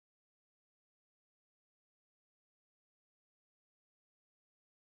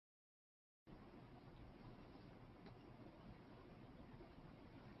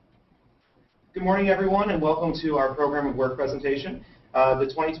Good morning, everyone, and welcome to our program of work presentation.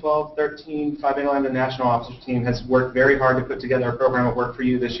 The 2012-13 Phi Beta Lambda National Officers team has worked very hard to put together a program of work for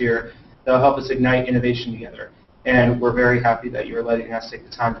you this year that will help us ignite innovation together. And we're very happy that you are letting us take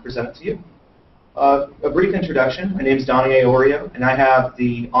the time to present it to you. A brief introduction. My name is Donnie Aorio, and I have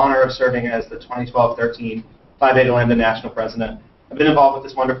the honor of serving as the 2012-13 Phi Beta Lambda National President. I've been involved with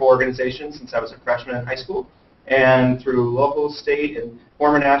this wonderful organization since I was a freshman in high school, and through local, state, and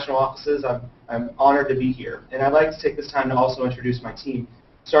former national offices, I'm honored to be here. And I'd like to take this time to also introduce my team,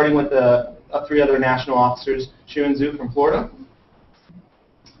 starting with the three other national officers: Shun Zhu from Florida,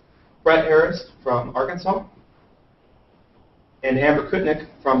 Brett Harris from Arkansas, and Amber Kutnick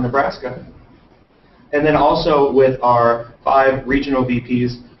from Nebraska. And then also with our 5 regional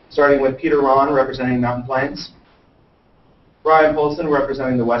VPs, starting with Peter Ron representing Mountain Plains, Brian Polson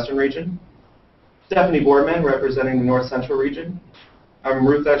representing the Western region, Stephanie Boardman representing the North Central region,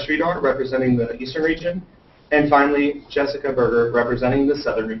 Amrutha Sridhar representing the Eastern region, and finally Jessica Berger representing the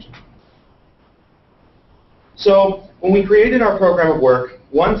Southern region. So when we created our program of work,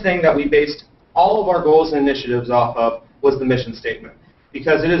 one thing that we based all of our goals and initiatives off of was the mission statement,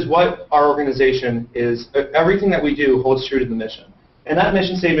 because it is what our organization is. Everything that we do holds true to the mission. And that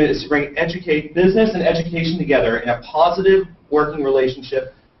mission statement is to bring business and education together in a positive working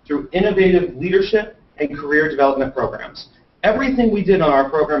relationship through innovative leadership and career development programs. Everything we did on our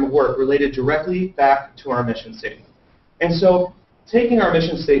program of work related directly back to our mission statement. And so, taking our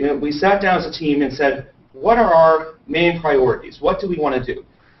mission statement, we sat down as a team and said, what are our main priorities? What do we want to do?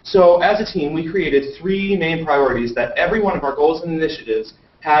 So, as a team, we created 3 main priorities that every one of our goals and initiatives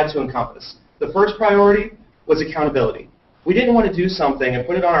had to encompass. The first priority was accountability. We didn't want to do something and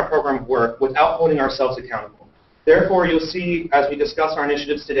put it on our program of work without holding ourselves accountable. Therefore, you'll see, as we discuss our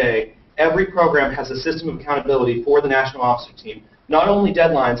initiatives today, every program has a system of accountability for the National Officer Team. Not only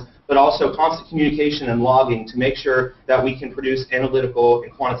deadlines, but also constant communication and logging to make sure that we can produce analytical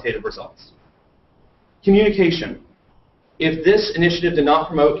and quantitative results. Communication. If this initiative did not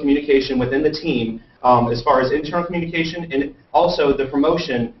promote communication within the team, as far as internal communication and also the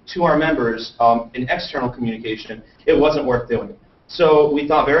promotion to our members in external communication, it wasn't worth doing. So we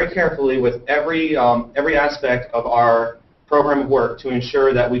thought very carefully with every aspect of our program of work to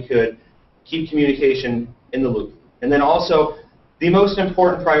ensure that we could keep communication in the loop. And then also, the most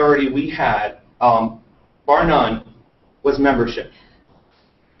important priority we had, bar none, was membership.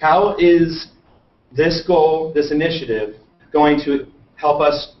 How is this goal, this initiative, going to help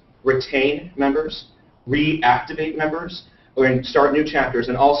us retain members, reactivate members, or start new chapters,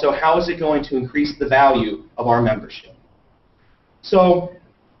 and also how is it going to increase the value of our membership? So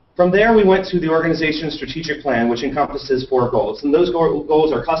from there we went to the organization's strategic plan, which encompasses 4 goals. And those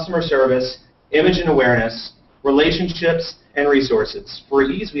goals are customer service, image and awareness, relationships, and resources. For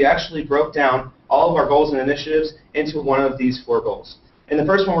ease, we actually broke down all of our goals and initiatives into one of these 4 goals. And the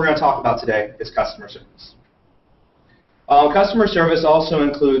first one we're going to talk about today is customer service. Customer service also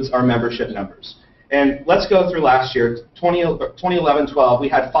includes our membership numbers. And let's go through last year, 2011-12, we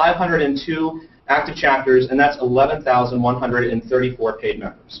had 502 active chapters, and that's 11,134 paid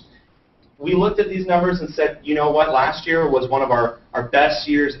members. We looked at these numbers and said, you know what, last year was one of our best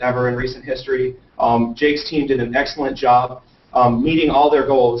years ever in recent history. Jake's team did an excellent job meeting all their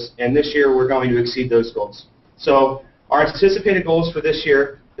goals, and this year we're going to exceed those goals. So our anticipated goals for this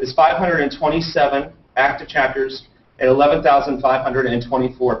year is 527 active chapters and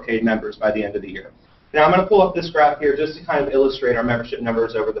 11,524 paid members by the end of the year. Now I'm going to pull up this graph here just to kind of illustrate our membership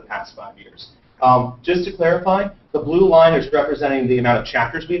numbers over the past 5 years. Just to clarify, the blue line is representing the amount of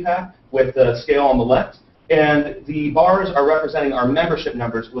chapters we've had with the scale on the left, and the bars are representing our membership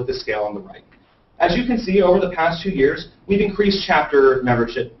numbers with the scale on the right. As you can see, over the past 2 years, we've increased chapter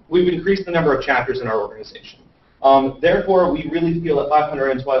membership. We've increased the number of chapters in our organization. Therefore, we really feel that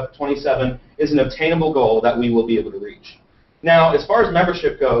 527 is an obtainable goal that we will be able to reach. Now, as far as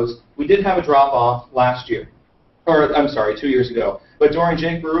membership goes, we did have a drop-off last year, or I'm sorry, 2 years ago. But during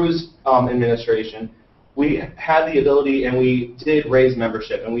Jake Baru's administration, we had the ability and we did raise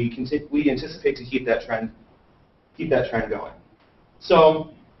membership, and we anticipate to keep that trend going.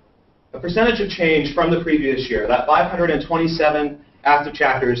 So, a percentage of change from the previous year, that 527 active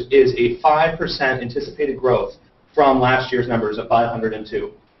chapters is a 5% anticipated growth from last year's numbers of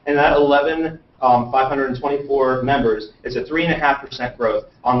 502. And that 11,524 members is a 3.5% growth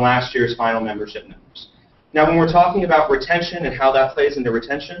on last year's final membership numbers. Now, when we're talking about retention and how that plays into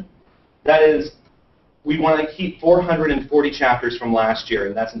retention, that is, we want to keep 440 chapters from last year,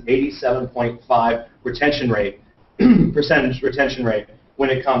 and that's an 87.5 retention rate, percentage retention rate when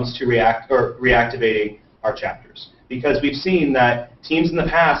it comes to reactivating our chapters. because we've seen that teams in the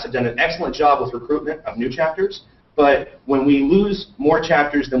past have done an excellent job with recruitment of new chapters, but when we lose more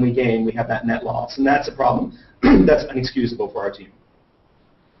chapters than we gain, we have that net loss, and that's a problem that's inexcusable for our team.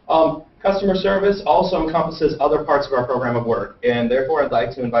 Customer service also encompasses other parts of our program of work, and therefore I'd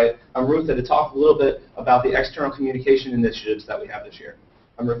like to invite Amrutha to talk a little bit about the external communication initiatives that we have this year.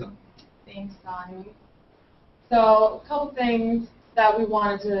 Amrutha. Thanks, Donnie. So a couple things that we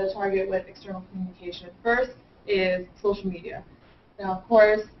wanted to target with external communication. First is social media. Now, of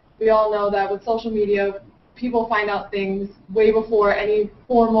course, we all know that with social media, people find out things way before any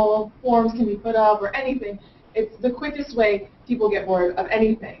formal forms can be put up or anything. It's the quickest way people get word of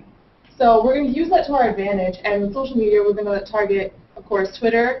anything. So we're going to use that to our advantage, and with social media, we're going to target, of course,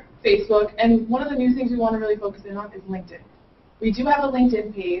 Twitter, Facebook, and one of the new things we want to really focus in on is LinkedIn. We do have a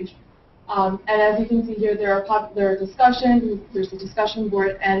LinkedIn page, and as you can see here, there are discussions, there's a discussion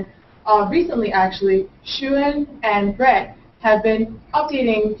board, and recently, actually, Shuan and Brett have been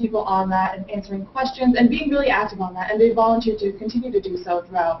updating people on that and answering questions and being really active on that, and they volunteered to continue to do so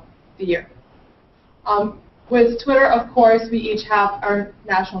throughout the year. With Twitter, of course, we each have our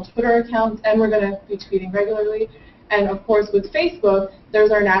national Twitter accounts, and we're going to be tweeting regularly. And of course, with Facebook, there's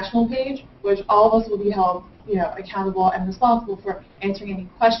our national page, which all of us will be held, accountable and responsible for answering any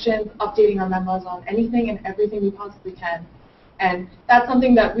questions, updating our memos on anything and everything we possibly can. And that's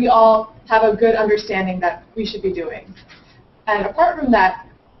something that we all have a good understanding that we should be doing. And apart from that,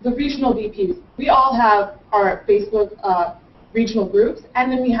 the regional VPs, we all have our Facebook regional groups, and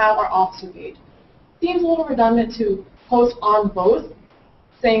then we have our officer page. Seems a little redundant to post on both,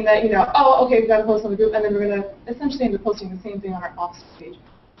 saying that, oh, okay, we've got to post on the group, and then we're going to essentially end up posting the same thing on our office page.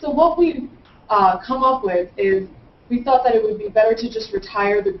 So what we've come up with is we thought that it would be better to just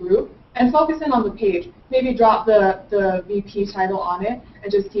retire the group and focus in on the page. Maybe drop the VP title on it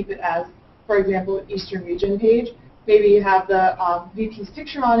and just keep it as, for example, Eastern Region page. Maybe you have the VP's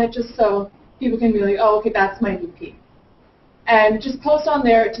picture on it just so people can be like, oh, okay, that's my VP. And just post on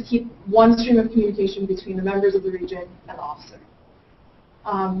there to keep one stream of communication between the members of the region and the officer.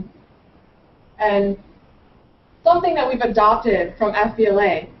 And something that we've adopted from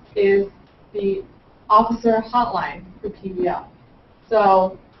FBLA is the officer hotline for PBL.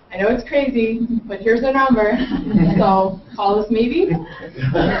 So I know it's crazy, but here's our number. So call us maybe.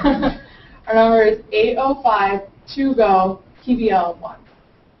 Our number is 805-2GO-PBL1.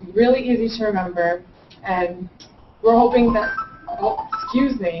 Really easy to remember, and we're hoping that, oh,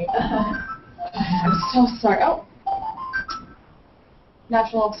 excuse me. I'm so sorry. Oh.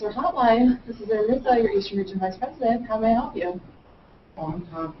 National Officer Hotline. This is Arissa, your Eastern Region Vice President. How may I help you? I'm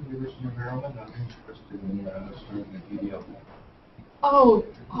Tom from the University of Maryland. I'm interested in starting the PBL. Oh,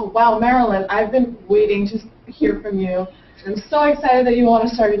 wow, Marilyn. I've been waiting to hear from you. I'm so excited that you want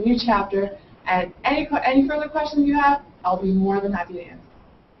to start a new chapter. And any further questions you have, I'll be more than happy to answer.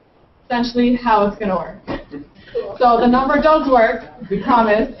 Essentially, how it's going to work. So the number does work, we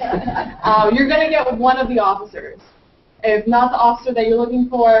promise. You're going to get one of the officers. If not the officer that you're looking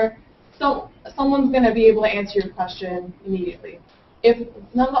for, someone's going to be able to answer your question immediately. If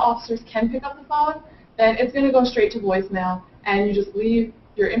none of the officers can pick up the phone, then it's going to go straight to voicemail, and you just leave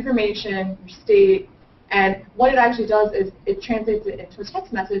your information, your state, and what it actually does is it translates it into a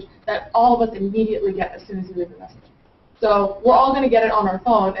text message that all of us immediately get as soon as you leave the message. So we're all going to get it on our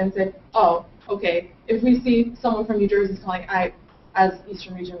phone and say, oh, okay, if we see someone from New Jersey calling, I, as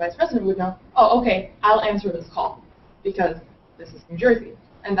Eastern Region Vice President, would know, oh, okay, I'll answer this call because this is New Jersey,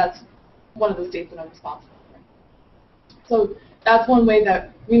 and that's one of the states that I'm responsible for. So that's one way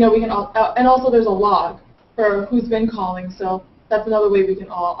that we know we can all, and also there's a log for who's been calling, so that's another way we can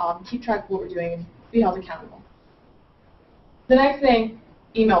all keep track of what we're doing and be held accountable. The next thing,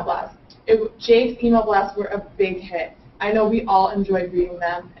 email blasts. Jake's email blasts were a big hit. I know we all enjoyed reading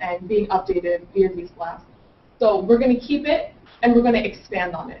them and being updated via these blasts. So we're going to keep it, and we're going to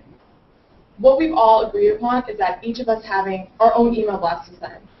expand on it. What we've all agreed upon is that each of us having our own email blast to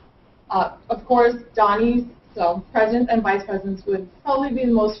send. Of course, Donnie's, so presidents and vice presidents would probably be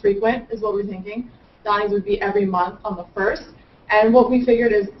the most frequent, is what we're thinking. Donnie's would be every month on the 1st. And what we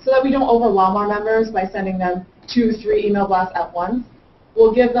figured is, so that we don't overwhelm our members by sending them 2, 3 email blasts at once,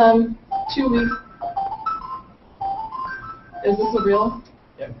 we'll give them 2 weeks. Is this a real?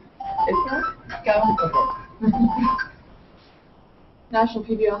 Yeah. Is it? Go. National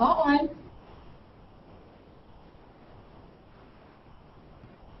PBL Hotline.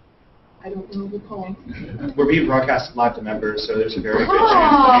 I don't know who called. We're being broadcasted live to members, so there's a very good chance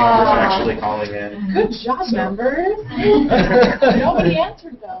that members are actually calling in. Good job, members. Nobody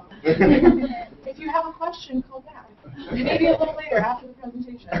answered, though. If you have a question, call back. Maybe a little later after the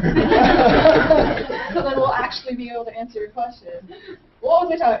presentation. So then we'll actually be able to answer your question. What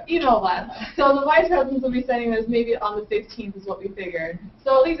was I talking about? Email blast. So the vice presidents will be sending this maybe on the 15th is what we figured.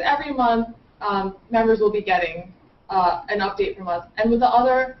 So at least every month, members will be getting an update from us. And with the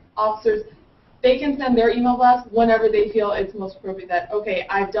other officers, they can send their email blast whenever they feel it's most appropriate that, okay,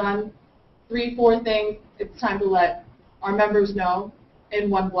 I've done 3-4 things, it's time to let our members know in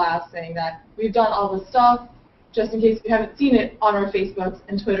one blast saying that we've done all this stuff, just in case you haven't seen it on our Facebooks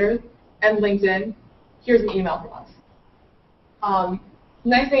and Twitter and LinkedIn, here's an email from us.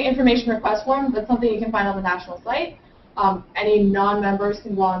 Nice thing, information request form, that's something you can find on the national site. Any non-members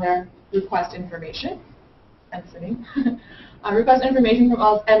can go on there, request information, and sitting. Request information from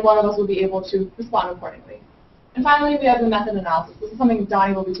us, and one of us will be able to respond accordingly. And finally, we have the method analysis. This is something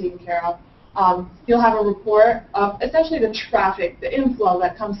Donnie will be taking care of. You'll have a report of essentially the traffic, the inflow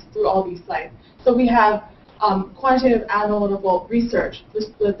that comes through all these sites. So we have quantitative analytical research,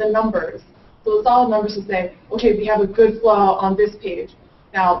 the numbers. So the solid numbers to say, okay, we have a good flow on this page.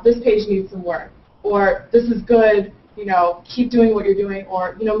 Now, this page needs some work. Or this is good, you know, keep doing what you're doing.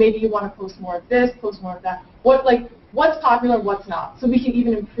 Or, you know, maybe you want to post more of this, post more of that. What's popular, what's not. So we can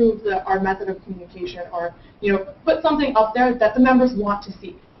even improve our method of communication or, you know, put something up there that the members want to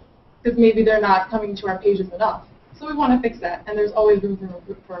see. Because maybe they're not coming to our pages enough. So we want to fix that. And there's always room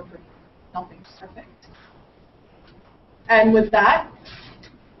for improvement. Nothing's perfect. And with that,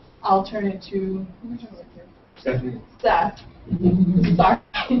 I'll turn it to Stephanie. Steph.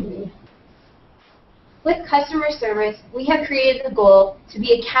 Sorry. With customer service, we have created the goal to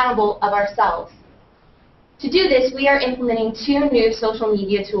be accountable of ourselves. To do this, we are implementing 2 new social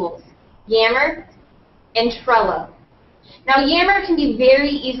media tools, Yammer and Trello. Now, Yammer can be very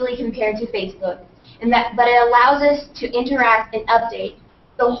easily compared to Facebook, but it allows us to interact and update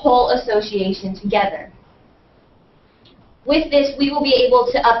the whole association together. With this, we will be able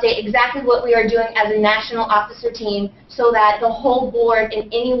to update exactly what we are doing as a national officer team so that the whole board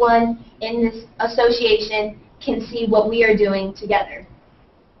and anyone in this association can see what we are doing together.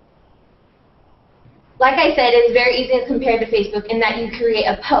 Like I said, it is very easy to compare to Facebook in that you create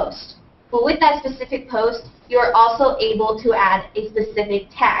a post. But with that specific post, you are also able to add a specific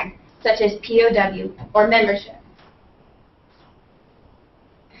tag, such as POW or membership.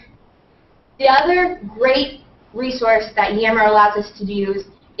 The other great resource that Yammer allows us to use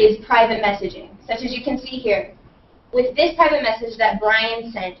is private messaging, such as you can see here. With this private message that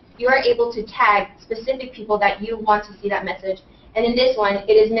Brian sent, you are able to tag specific people that you want to see that message. And in this one,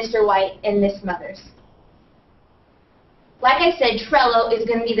 it is Mr. White and Miss Mothers. Like I said, Trello is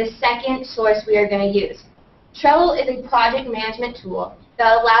going to be the second source we are going to use. Trello is a project management tool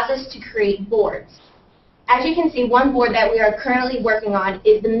that allows us to create boards. As you can see, one board that we are currently working on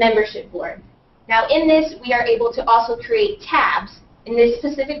is the membership board. Now in this, we are able to also create tabs in this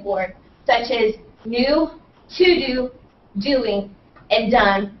specific board, such as new, to-do, doing, and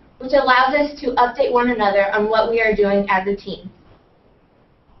done, which allows us to update one another on what we are doing as a team.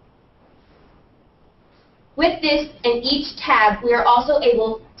 With this, in each tab, we are also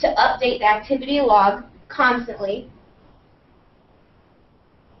able to update the activity log constantly,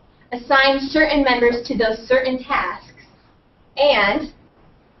 assign certain members to those certain tasks, and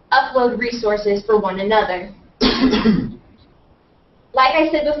upload resources for one another. Like I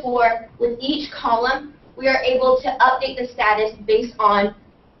said before, with each column, we are able to update the status based on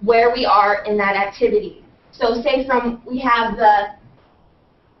where we are in that activity. So say we have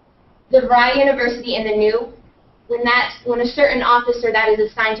the Variety University and the new, when a certain officer that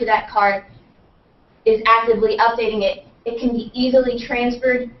is assigned to that card is actively updating it, it can be easily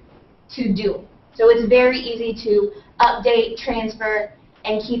transferred to do. So it's very easy to update, transfer,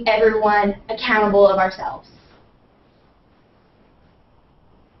 and keep everyone accountable of ourselves.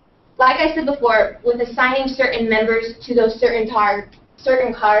 Like I said before, with assigning certain members to those certain cards,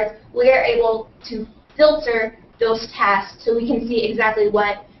 we are able to filter those tasks so we can see exactly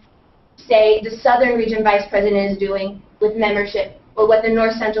what, say, the Southern Region Vice President is doing with membership, or what the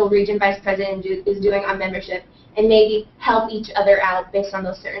North Central Region Vice President is doing on membership, and maybe help each other out based on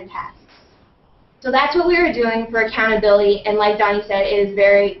those certain tasks. So that's what we are doing for accountability, and like Donnie said, it is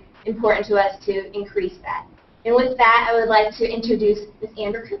very important to us to increase that. And with that, I would like to introduce Ms.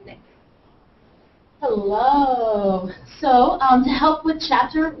 Amber Kupnick. Hello. So to help with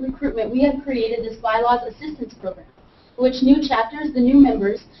chapter recruitment, we have created this bylaws assistance program, which new chapters, the new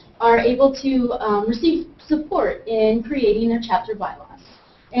members, are able to receive support in creating their chapter bylaws.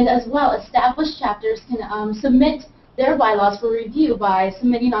 And as well, established chapters can submit their bylaws for review by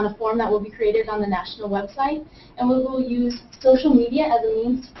submitting on a form that will be created on the national website. And we will use social media as a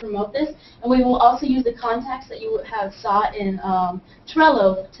means to promote this. And we will also use the contacts that you have saw in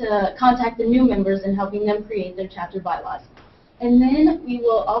Trello to contact the new members and helping them create their chapter bylaws. And then we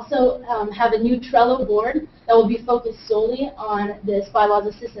will also have a new Trello board that will be focused solely on this bylaws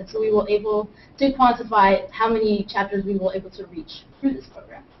assistance. So we will able to quantify how many chapters we will able to reach through this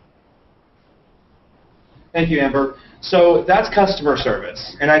program. Thank you, Amber. So that's customer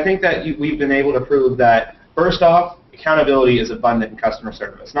service. And I think that we've been able to prove that, first off, accountability is abundant in customer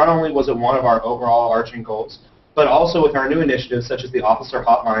service. Not only was it one of our overall arching goals, but also with our new initiatives such as the officer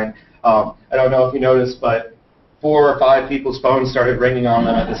hotline. I don't know if you noticed, but 4 or 5 people's phones started ringing on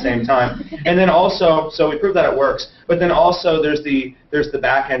them at the same time. And then also, so we proved that it works, but then also there's the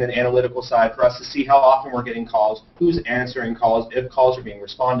back end and analytical side for us to see how often we're getting calls, who's answering calls, if calls are being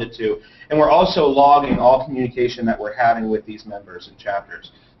responded to. And we're also logging all communication that we're having with these members and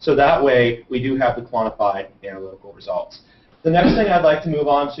chapters. So that way, we do have the quantified analytical results. The next thing I'd like to move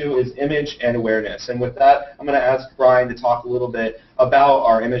on to is image and awareness. And with that, I'm going to ask Brian to talk a little bit about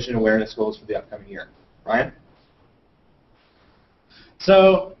our image and awareness goals for the upcoming year. Brian?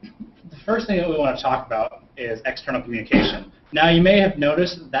 So the first thing that we want to talk about is external communication. Now, you may have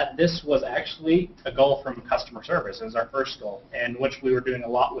noticed that this was actually a goal from customer service. It was our first goal, in which we were doing a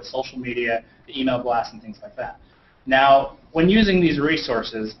lot with social media, the email blasts, and things like that. Now, when using these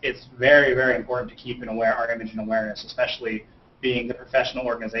resources, it's very, very important to keep our image and awareness, especially being the professional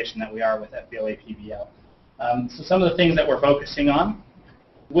organization that we are with FBLA-PBL. So some of the things that we're focusing on,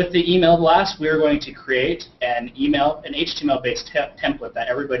 with the email blast, we are going to create an HTML-based template that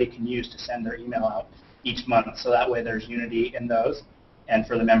everybody can use to send their email out each month. So that way there's unity in those and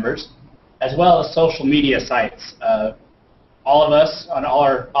for the members, as well as social media sites. All of us, on all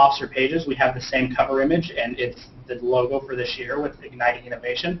our officer pages, we have the same cover image, and it's the logo for this year with Igniting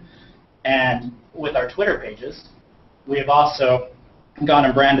Innovation. And with our Twitter pages, we have also gone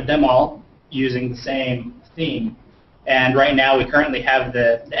and branded them all using the same theme. And right now, we currently have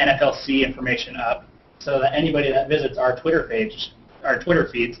the NFLC information up so that anybody that visits our Twitter page, our Twitter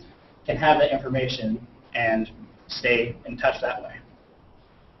feeds, can have that information and stay in touch that way.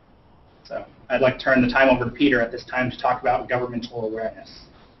 So I'd like to turn the time over to Peter at this time to talk about governmental awareness.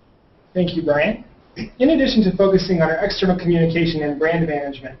 Thank you, Brian. In addition to focusing on our external communication and brand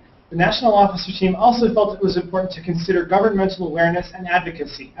management, the National Officer Team also felt it was important to consider governmental awareness and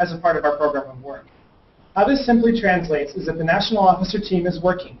advocacy as a part of our program of work. How this simply translates is that the National Officer Team is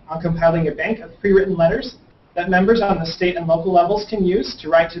working on compiling a bank of pre-written letters that members on the state and local levels can use to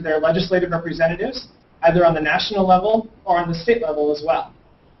write to their legislative representatives, either on the national level or on the state level as well.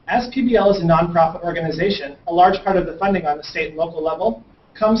 As PBL is a nonprofit organization, a large part of the funding on the state and local level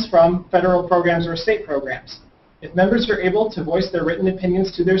comes from federal programs or state programs. If members are able to voice their written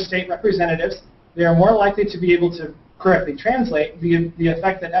opinions to their state representatives, they are more likely to be able to correctly translate the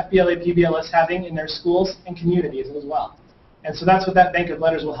effect that FBLA-PBL is having in their schools and communities as well. And so that's what that bank of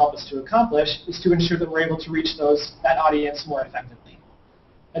letters will help us to accomplish, is to ensure that we're able to reach that audience more effectively.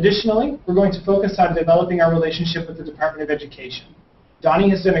 Additionally, we're going to focus on developing our relationship with the Department of Education.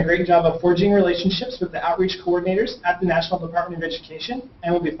 Donnie has done a great job of forging relationships with the outreach coordinators at the National Department of Education,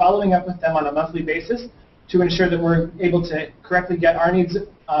 and we'll be following up with them on a monthly basis to ensure that we're able to correctly get our needs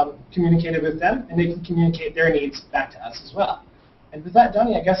communicated with them, and they can communicate their needs back to us as well. And with that,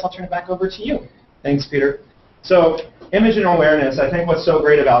 Donnie, I guess I'll turn it back over to you. Thanks, Peter. So image and awareness, I think what's so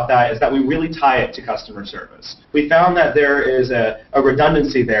great about that is that we really tie it to customer service. We found that there is a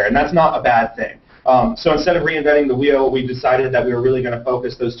redundancy there, and that's not a bad thing. So instead of reinventing the wheel, we decided that we were really going to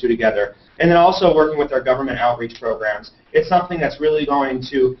focus those two together. And then also working with our government outreach programs, it's something that's really going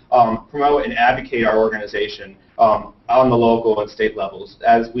to promote and advocate our organization on the local and state levels,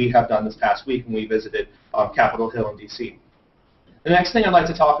 as we have done this past week when we visited Capitol Hill in D.C. The next thing I'd like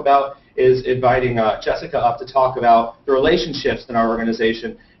to talk about is inviting Jessica up to talk about the relationships in our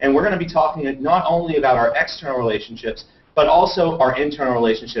organization. And we're going to be talking not only about our external relationships, but also our internal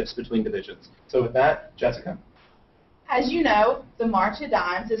relationships between divisions. So with that, Jessica. As you know, the March of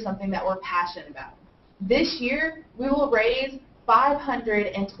Dimes is something that we're passionate about. This year, we will raise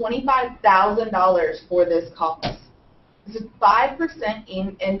 $525,000 for this cause. This is a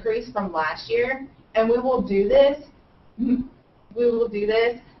 5% increase from last year, and we will do this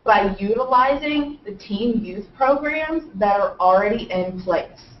by utilizing the teen youth programs that are already in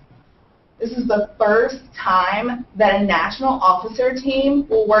place. This is the first time that a national officer team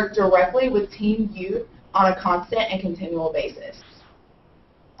will work directly with teen youth on a constant and continual basis.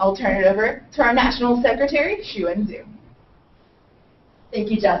 I'll turn it over to our National Secretary, Shu Zhu. Thank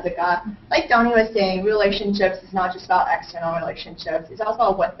you, Jessica. Like Donnie was saying, relationships is not just about external relationships. It's also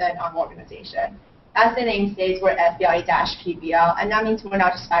about within our organization. As the name states, we're FBLA-PBL, and that means we're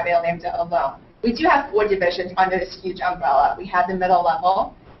not just Phi Beta Lambda alone. We do have 4 divisions under this huge umbrella. We have the middle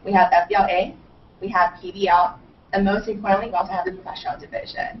level, we have FBLA, we have PBL, and most importantly, we also have the professional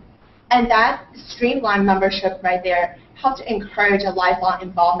division. And that streamlined membership right there helps to encourage a lifelong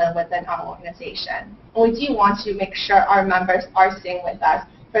involvement within our organization. And we do want to make sure our members are staying with us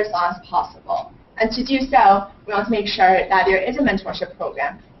for as long as possible. And to do so, we want to make sure that there is a mentorship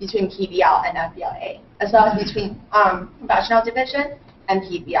program between PBL and FBLA, as well as between professional division and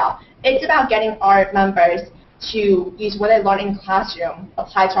PBL. It's about getting our members to use what they learn in the classroom,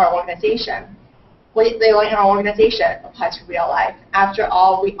 apply to our organization. What they learn in our organization applies to real life. After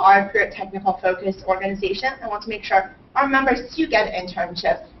all, we are a pure technical-focused organization and want to make sure our members do get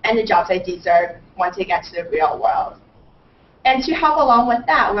internships and the jobs they deserve once they get to the real world. And to help along with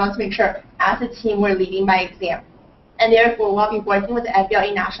that, we want to make sure as a team we're leading by example. And therefore, we'll be working with the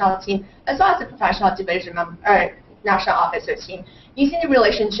FBLA national team as well as the professional division national officer team, using the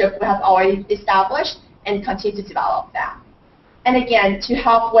relationship we have already established and continue to develop that. And again, to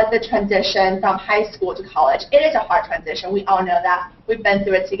help with the transition from high school to college, it is a hard transition. We all know that. We've been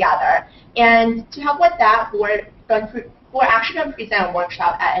through it together. And to help with that, we're actually going to present a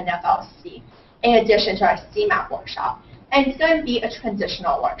workshop at NFLC in addition to our CMAP workshop. And it's going to be a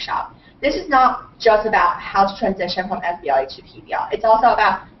transitional workshop. This is not just about how to transition from FBLA to PBL. It's also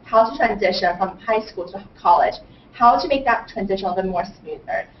about how to transition from high school to college, how to make that transition a little bit more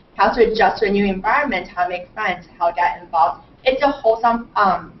smoother, how to adjust to a new environment, how to make friends, how to get involved. It's a wholesome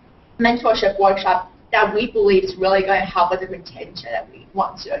mentorship workshop that we believe is really going to help with the retention that we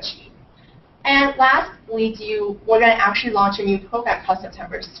want to achieve. And last, we're going to actually launch a new program called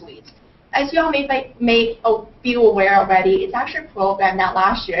September Suite. As you all may be aware already, it's actually a program that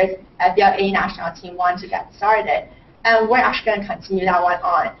last year's FBLA national team wanted to get started, and we're actually going to continue that one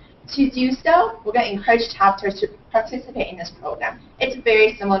on. To do so, we're going to encourage chapters to participate in this program. It's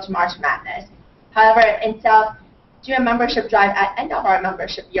very similar to March Madness. However, instead of doing a membership drive at the end of our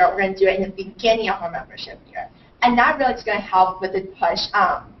membership year, we're going to do it in the beginning of our membership year. And that really is going to help with the push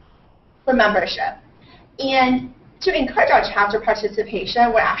for membership. And to encourage our chapter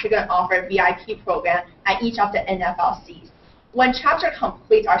participation, we're actually going to offer a VIP program at each of the NFLCs. When chapter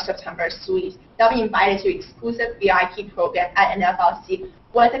completes our September suite, they'll be invited to exclusive VIP program at NFLC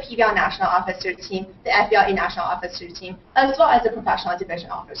with the PBL National Officer Team, the FBLA National Officer Team, as well as the Professional Division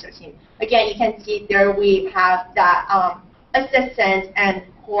Officer Team. Again, you can see there we have that assistance and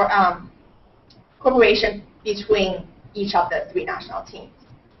cooperation between each of the 3 national teams.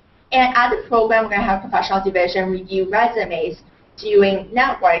 And at the program, we're going to have Professional Division review resumes, doing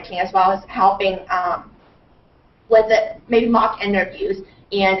networking, as well as helping with maybe mock interviews,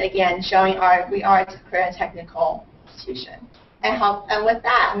 and again, showing we are a career and technical institution. And with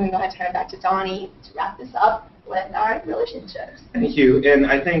that, I'm going to go ahead and turn it back to Donnie to wrap this up with our relationships. Thank you. And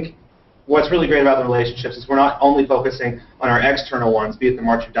I think what's really great about the relationships is we're not only focusing on our external ones, be it the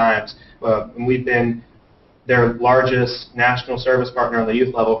March of Dimes, and we've been their largest national service partner on the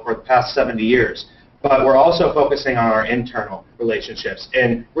youth level for the past 70 years. But we're also focusing on our internal relationships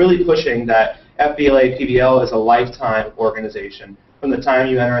and really pushing that FBLA-PBL is a lifetime organization from the time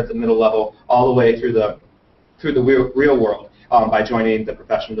you enter at the middle level all the way through the real world by joining the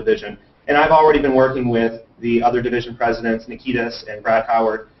professional division. And I've already been working with the other division presidents, Nikitas and Brad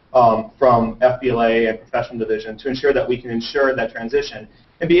Howard, from FBLA and professional division to ensure that we can ensure that transition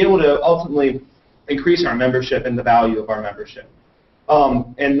and be able to ultimately increase our membership and the value of our membership.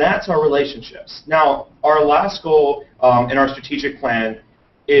 And that's our relationships. Now, our last goal in our strategic plan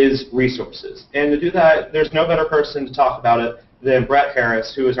is resources. And to do that, there's no better person to talk about it than Brett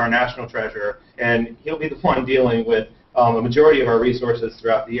Harris, who is our national treasurer, and he'll be the one dealing with a majority of our resources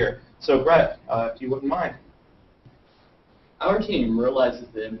throughout the year. So Brett, if you wouldn't mind. Our team realizes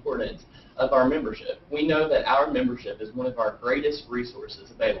the importance of our membership. We know that our membership is one of our greatest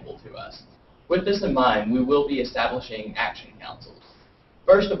resources available to us. With this in mind, we will be establishing action councils.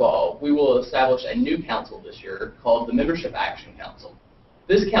 First of all, we will establish a new council this year called the Membership Action Council.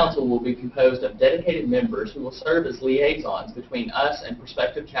 This council will be composed of dedicated members who will serve as liaisons between us and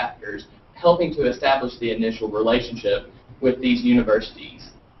prospective chapters, helping to establish the initial relationship with these universities.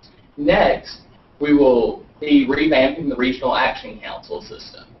 Next, we will be revamping the Regional Action Council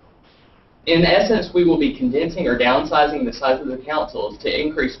system. In essence, we will be condensing or downsizing the size of the councils to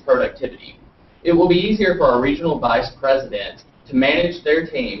increase productivity. It will be easier for our regional vice presidents to manage their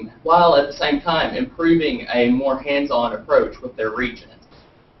team while at the same time improving a more hands-on approach with their regions.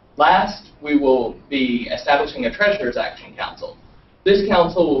 Last, we will be establishing a Treasurer's Action Council. This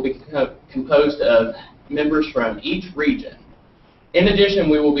council will be composed of members from each region. In addition,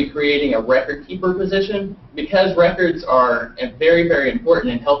 we will be creating a record keeper position because records are very, very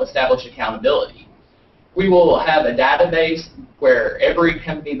important and help establish accountability. We will have a database where every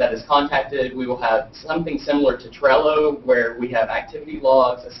company that is contacted, we will have something similar to Trello where we have activity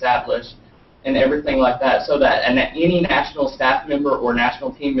logs established and everything like that, so that any national staff member or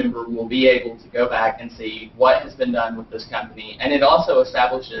national team member will be able to go back and see what has been done with this company. And it also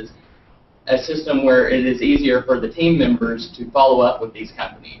establishes a system where it is easier for the team members to follow up with these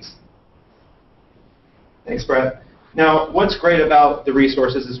companies. Thanks, Brett. Now, what's great about the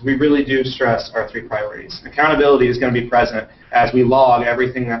resources is we really do stress our 3 priorities. Accountability is going to be present as we log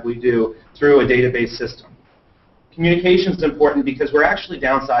everything that we do through a database system. Communication is important because we're actually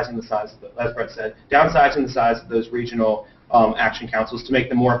downsizing the size of as Brett said, downsizing the size of those regional action councils to make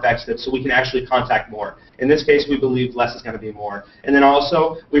them more effective so we can actually contact more. In this case, we believe less is going to be more. And then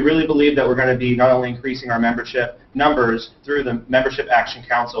also, we really believe that we're going to be not only increasing our membership numbers through the Membership Action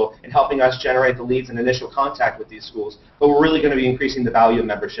Council and helping us generate the leads and initial contact with these schools, but we're really going to be increasing the value of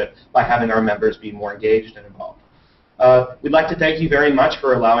membership by having our members be more engaged and involved. We'd like to thank you very much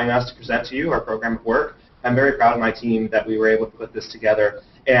for allowing us to present to you our program of work. I'm very proud of my team that we were able to put this together,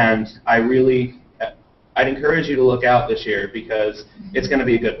 and I'd encourage you to look out this year because it's going to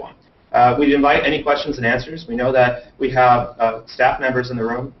be a good one. We'd invite any questions and answers. We know that we have staff members in the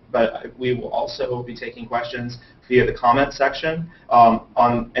room, but we will also be taking questions via the comment section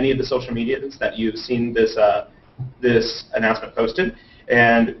on any of the social medias that you've seen this announcement posted,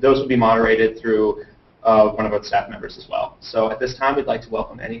 and those will be moderated through one of our staff members as well. So at this time, we'd like to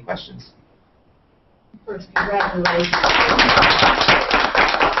welcome any questions. First, congratulations.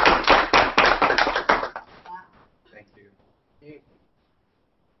 Thank you.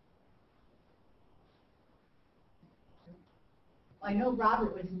 I know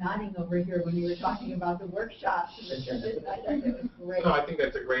Robert was nodding over here when you were talking about the workshops. I thought it was great. No, I think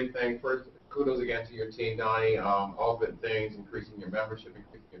that's a great thing. First, kudos again to your team, Donnie. All good things, increasing your membership,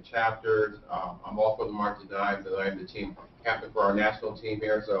 increasing your chapters. I'm all for the March of Dimes, and I am the team captain for our national team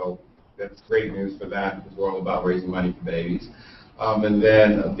here, so that's great news for that because we're all about raising money for babies. And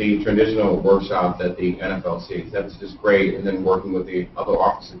then the traditional workshops at the NFLC, that's just great. And then working with the other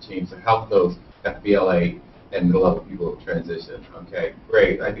officer teams to help those FBLA and middle-level people transition. Okay,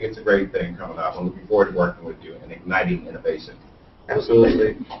 great. I think it's a great thing coming up. I'm looking forward to working with you and igniting innovation.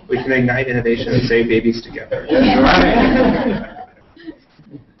 Absolutely. We can ignite innovation and save babies together.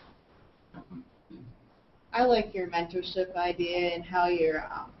 I like your mentorship idea and how you're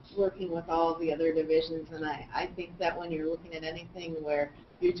working with all the other divisions, and I think that when you're looking at anything where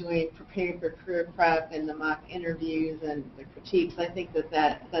you're preparing for career prep and the mock interviews and the critiques, I think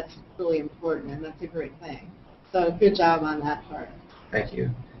that's really important, and that's a great thing. So good job on that part. Thank you.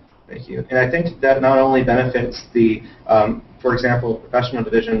 Thank you. And I think that not only benefits the, for example, professional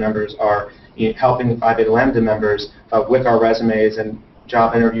division members are helping the Phi Beta Lambda members with our resumes and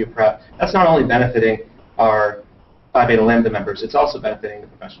job interview prep. That's not only benefiting our Phi Beta Lambda members, it's also benefiting the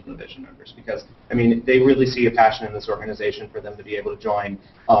professional division members because, I mean, they really see a passion in this organization for them to be able to join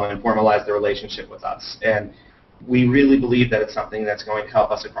and formalize their relationship with us. And we really believe that it's something that's going to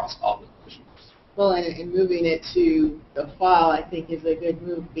help us across all the divisions. Well, and moving it to the fall, I think, is a good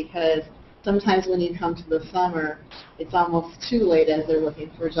move because sometimes when you come to the summer, it's almost too late as they're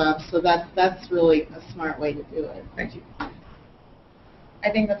looking for jobs. So that's really a smart way to do it. Thank you.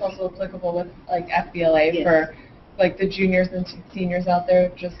 I think that's also applicable with like FBLA for like the juniors and seniors out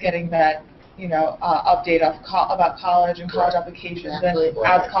there, just getting that update about college and college applications. Exactly. And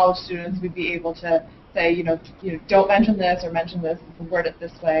as college students, we'd be able to say, don't mention this or mention this, and word it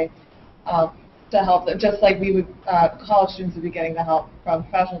this way to help them. Just like we would, college students would be getting the help from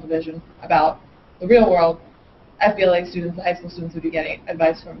professional division about the real world. FBLA students, the high school students, would be getting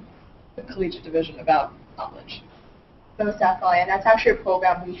advice from the collegiate division about college. Most definitely, and that's actually a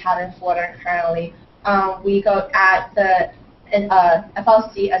program we have in Florida currently. We go at the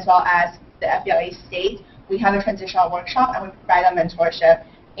FLC as well as the FBLA state. We have a transitional workshop and we provide a mentorship.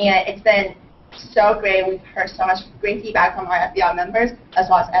 And it's been so great. We've heard so much great feedback from our FBL members as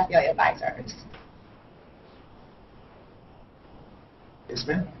well as FBLA advisors. Yes,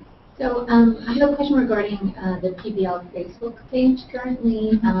 ma'am. So I have a question regarding the PBL Facebook page.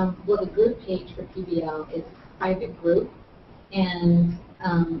 Currently, the group page for PBL is a private group, and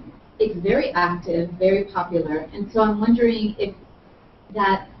it's very active, very popular. And so I'm wondering if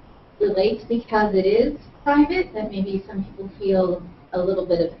that relates because it is private, that maybe some people feel a little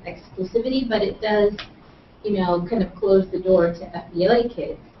bit of exclusivity, but it does, kind of close the door to FBLA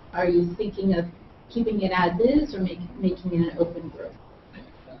kids. Are you thinking of keeping it as is or making it an open group?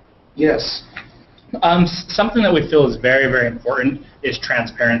 Yes. Something that we feel is very, very important is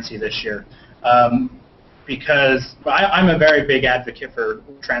transparency this year. Because I'm a very big advocate for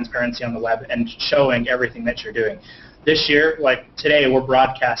transparency on the web and showing everything that you're doing. This year, like today, we're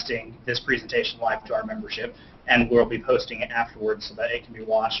broadcasting this presentation live to our membership, and we'll be posting it afterwards so that it can be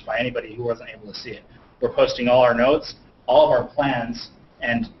watched by anybody who wasn't able to see it. We're posting all our notes, all of our plans,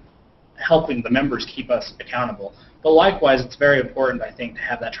 and helping the members keep us accountable. But likewise, it's very important, I think, to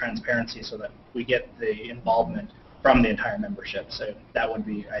have that transparency so that we get the involvement from the entire membership. So that would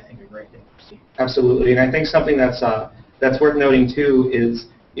be, I think, a great thing to see. Absolutely, and I think something that's worth noting too is,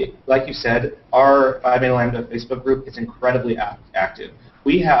 like you said, our Phi Beta Lambda Facebook group is incredibly active.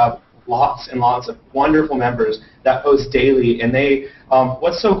 We have lots and lots of wonderful members that post daily, and they.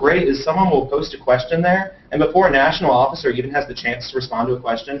 What's so great is someone will post a question there, and before a national officer even has the chance to respond to a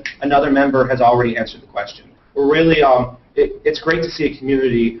question, another member has already answered the question. We're really, it's great to see a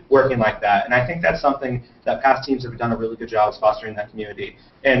community working like that, and I think that's something that past teams have done a really good job of fostering that community,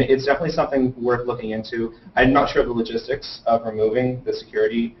 and it's definitely something worth looking into. I'm not sure of the logistics of removing the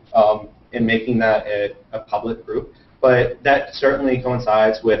security and making that a public group, but that certainly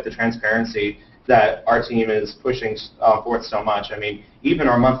coincides with the transparency that our team is pushing forth so much. I mean, even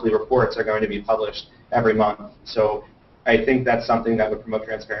our monthly reports are going to be published every month, so I think that's something that would promote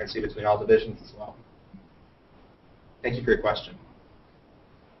transparency between all divisions as well. Thank you for your question.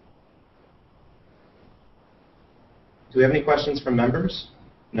 Do we have any questions from members?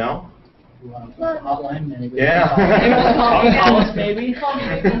 No? You want to put the hotline? Maybe Yeah. Call us, maybe?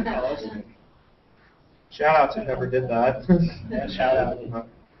 Shout out to whoever did that. Yeah, shout out.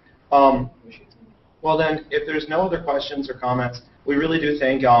 Well then, if there's no other questions or comments, we really do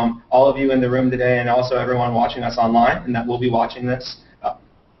thank all of you in the room today and also everyone watching us online, and that will be watching this.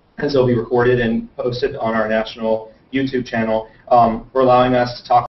 And so it'll be recorded and posted on our national YouTube channel for allowing us to talk